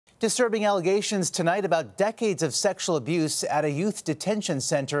Disturbing allegations tonight about decades of sexual abuse at a youth detention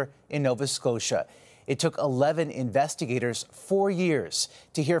center in Nova Scotia. It took 11 investigators 4 years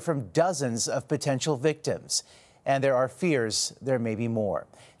to hear from dozens of potential victims. And there are fears there may be more.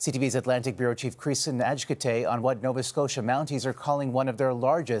 CTV's Atlantic Bureau Chief Kristen Adjkate on what Nova Scotia Mounties are calling one of their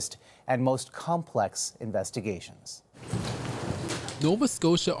largest and most complex investigations. Nova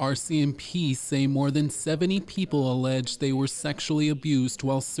Scotia RCMP say more than 70 people allege they were sexually abused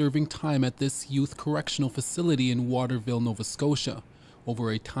while serving time at this youth correctional facility in Waterville, Nova Scotia, over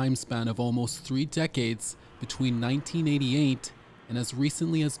a time span of almost 3 decades between 1988 and as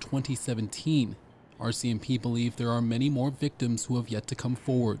recently as 2017. RCMP believe there are many more victims who have yet to come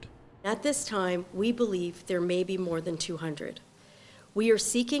forward. At this time, we believe there may be more than 200. We are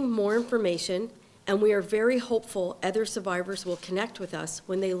seeking more information, and we are very hopeful other survivors will connect with us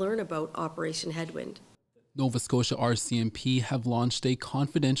when they learn about Operation Headwind. Nova Scotia RCMP have launched a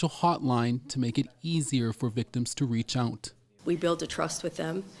confidential hotline to make it easier for victims to reach out. We build a trust with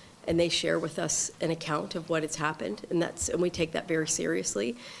them, and they share with us an account of what has happened, and we take that very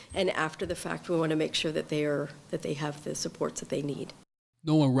seriously. And after the fact, we want to make sure that they have the supports that they need.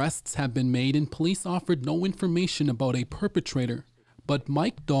 No arrests have been made, and police offered no information about a perpetrator. But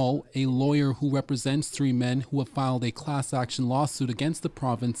Mike Dahl, a lawyer who represents 3 men who have filed a class action lawsuit against the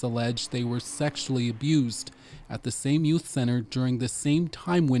province, alleged they were sexually abused at the same youth center during the same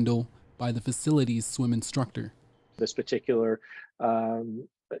time window by the facility's swim instructor. This particular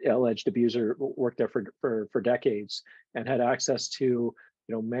alleged abuser worked there for decades and had access to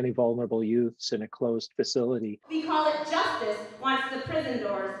many vulnerable youths in a closed facility. We call it justice once the prison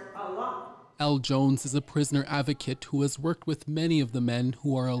doors are locked. Elle Jones is a prisoner advocate who has worked with many of the men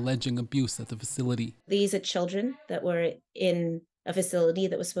who are alleging abuse at the facility. These are children that were in a facility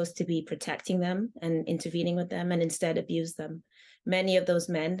that was supposed to be protecting them and intervening with them, and instead abused them. Many of those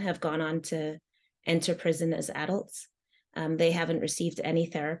men have gone on to enter prison as adults. They haven't received any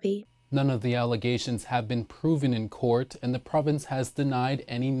therapy. None of the allegations have been proven in court, and the province has denied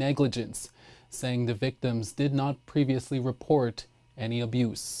any negligence, saying the victims did not previously report any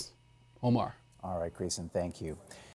abuse. Omar. All right, Grayson, thank you.